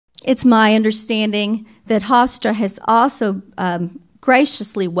It's my understanding that Hofstra has also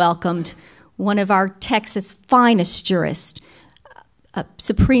graciously welcomed one of our Texas' finest jurists,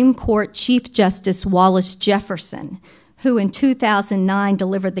 Supreme Court Chief Justice Wallace Jefferson, who in 2009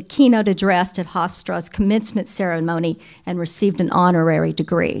 delivered the keynote address at Hofstra's commencement ceremony and received an honorary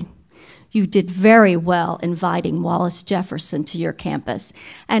degree. You did very well inviting Wallace Jefferson to your campus,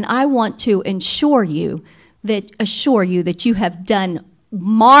 and I want to assure you that you have done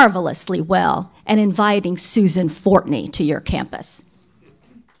marvelously well in inviting Susan Fortney to your campus.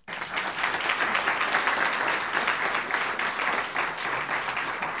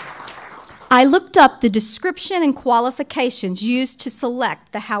 I looked up the description and qualifications used to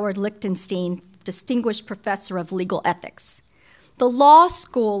select the Howard Lichtenstein Distinguished Professor of Legal Ethics. The law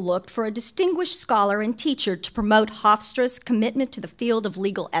school looked for a distinguished scholar and teacher to promote Hofstra's commitment to the field of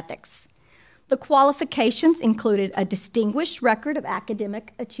legal ethics. The qualifications included a distinguished record of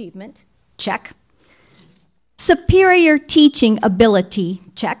academic achievement, check. Superior teaching ability,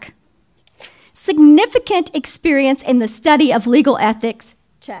 check. Significant experience in the study of legal ethics,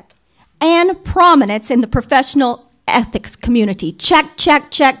 check. And prominence in the professional ethics community, check, check,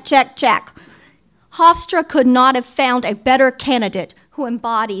 check, check, check. Hofstra could not have found a better candidate who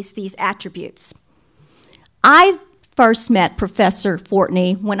embodies these attributes. I first met Professor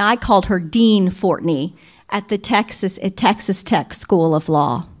Fortney when I called her Deane Fortney at Texas Tech School of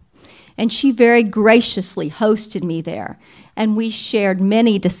Law. And she very graciously hosted me there, and we shared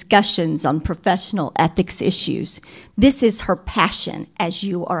many discussions on professional ethics issues. This is her passion, as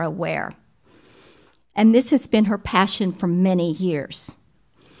you are aware. And this has been her passion for many years.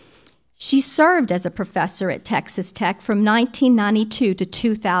 She served as a professor at Texas Tech from 1992 to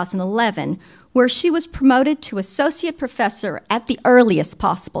 2011, where she was promoted to associate professor at the earliest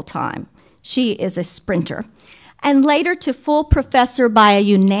possible time. She is a sprinter. And later to full professor by a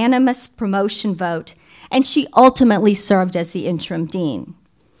unanimous promotion vote, and she ultimately served as the interim dean.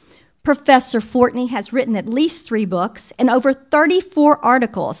 Professor Fortney has written at least 3 books and over 34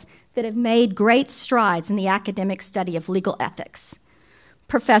 articles that have made great strides in the academic study of legal ethics.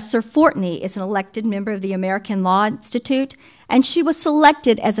 Professor Fortney is an elected member of the American Law Institute, and she was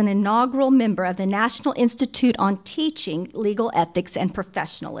selected as an inaugural member of the National Institute on Teaching Legal Ethics and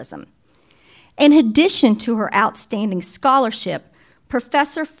Professionalism. In addition to her outstanding scholarship,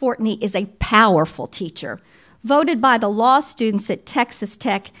 Professor Fortney is a powerful teacher, voted by the law students at Texas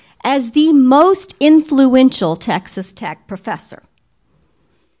Tech as the most influential Texas Tech professor.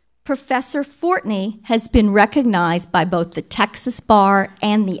 Professor Fortney has been recognized by both the Texas Bar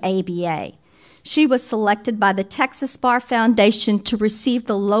and the ABA. She was selected by the Texas Bar Foundation to receive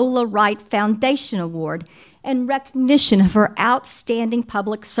the Lola Wright Foundation Award in recognition of her outstanding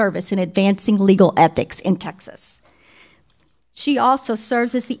public service in advancing legal ethics in Texas. She also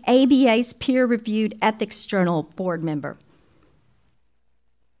serves as the ABA's peer-reviewed Ethics Journal board member.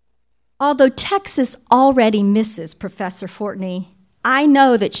 Although Texas already misses Professor Fortney, I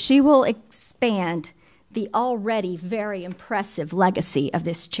know that she will expand the already very impressive legacy of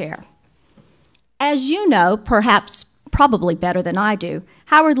this chair. As you know, probably better than I do,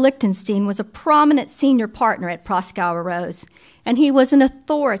 Howard Lichtenstein was a prominent senior partner at Proskauer Rose, and he was an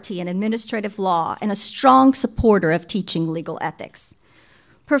authority in administrative law and a strong supporter of teaching legal ethics.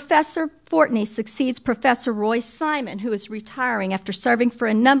 Professor Fortney succeeds Professor Roy Simon, who is retiring after serving for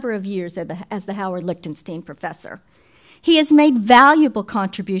a number of years as the Howard Lichtenstein professor. He has made valuable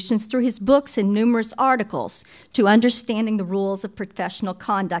contributions through his books and numerous articles to understanding the rules of professional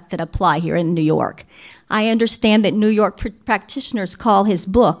conduct that apply here in New York. I understand that New York practitioners call his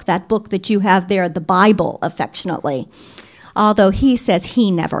book, that book that you have there, the Bible, affectionately, although he says he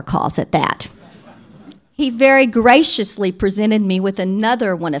never calls it that. He very graciously presented me with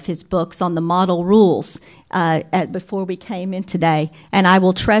another one of his books on the model rules before we came in today, and I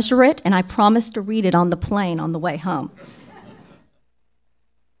will treasure it, and I promise to read it on the plane on the way home.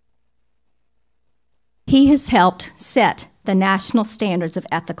 He has helped set the national standards of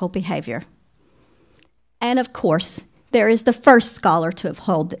ethical behavior. And of course, there is the first scholar to have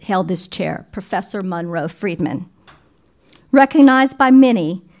held this chair, Professor Monroe Friedman. Recognized by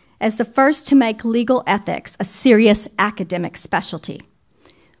many as the first to make legal ethics a serious academic specialty.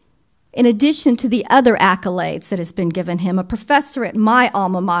 In addition to the other accolades that has been given him, a professor at my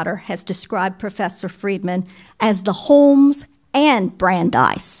alma mater has described Professor Friedman as the Holmes and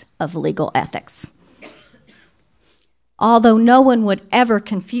Brandeis of legal ethics. Although no one would ever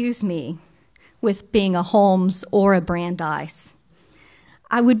confuse me with being a Holmes or a Brandeis,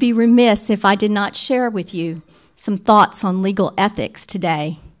 I would be remiss if I did not share with you some thoughts on legal ethics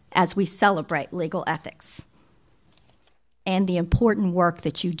today as we celebrate legal ethics. and the important work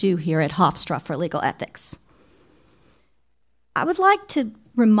that you do here at Hofstra for legal ethics. I would like to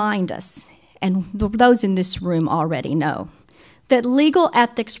remind us, and those in this room already know, that legal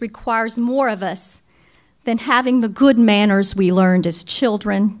ethics requires more of us than having the good manners we learned as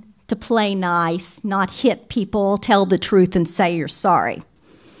children, to play nice, not hit people, tell the truth, and say you're sorry.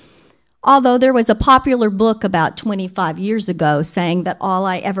 Although there was a popular book about 25 years ago saying that all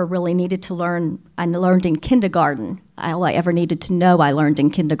I ever really needed to learn, I learned in kindergarten. All I ever needed to know, I learned in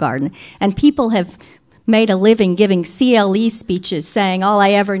kindergarten. And people have made a living giving CLE speeches saying all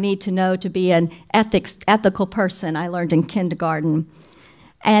I ever need to know to be an ethical person, I learned in kindergarten.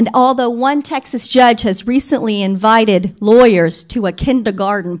 And although one Texas judge has recently invited lawyers to a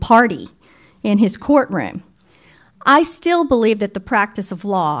kindergarten party in his courtroom, I still believe that the practice of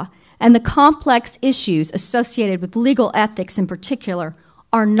law and the complex issues associated with legal ethics in particular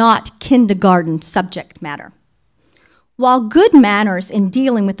are not kindergarten subject matter. While good manners in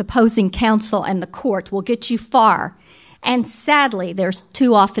dealing with opposing counsel and the court will get you far, and sadly they're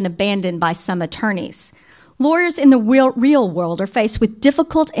too often abandoned by some attorneys, lawyers in the real world are faced with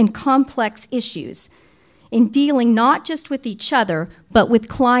difficult and complex issues in dealing not just with each other, but with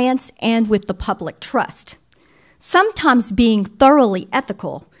clients and with the public trust. Sometimes being thoroughly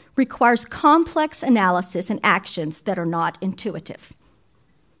ethical requires complex analysis and actions that are not intuitive.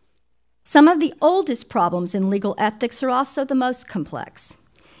 Some of the oldest problems in legal ethics are also the most complex.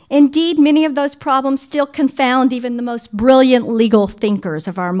 Indeed, many of those problems still confound even the most brilliant legal thinkers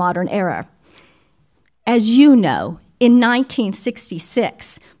of our modern era. As you know, in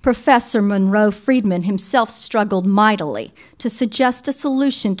 1966, Professor Monroe Friedman himself struggled mightily to suggest a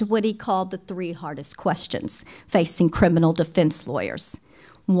solution to what he called the three hardest questions facing criminal defense lawyers.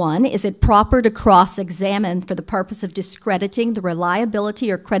 One, is it proper to cross-examine for the purpose of discrediting the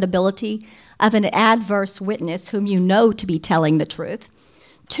reliability or credibility of an adverse witness whom you know to be telling the truth?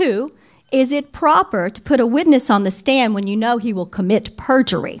 Two, is it proper to put a witness on the stand when you know he will commit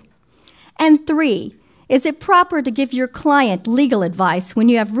perjury? And three, is it proper to give your client legal advice when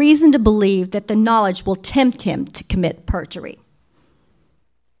you have reason to believe that the knowledge will tempt him to commit perjury?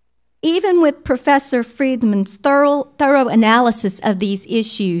 Even with Professor Friedman's thorough analysis of these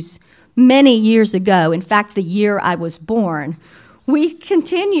issues many years ago, in fact, the year I was born, we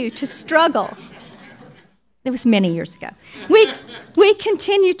continue to struggle. It was many years ago. We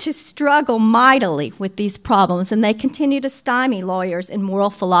continue to struggle mightily with these problems, and they continue to stymie lawyers and moral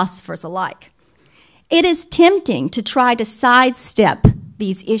philosophers alike. It is tempting to try to sidestep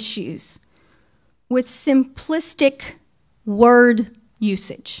these issues with simplistic word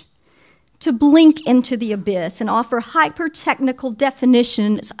usage, to blink into the abyss and offer hyper-technical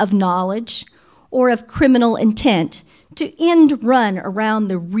definitions of knowledge or of criminal intent to end run around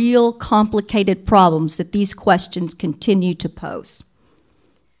the real complicated problems that these questions continue to pose.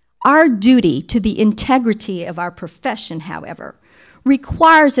 Our duty to the integrity of our profession, however,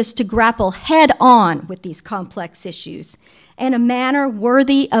 requires us to grapple head-on with these complex issues in a manner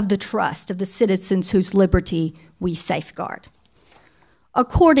worthy of the trust of the citizens whose liberty we safeguard.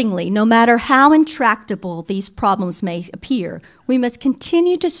 Accordingly, no matter how intractable these problems may appear, we must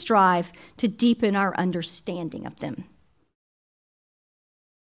continue to strive to deepen our understanding of them.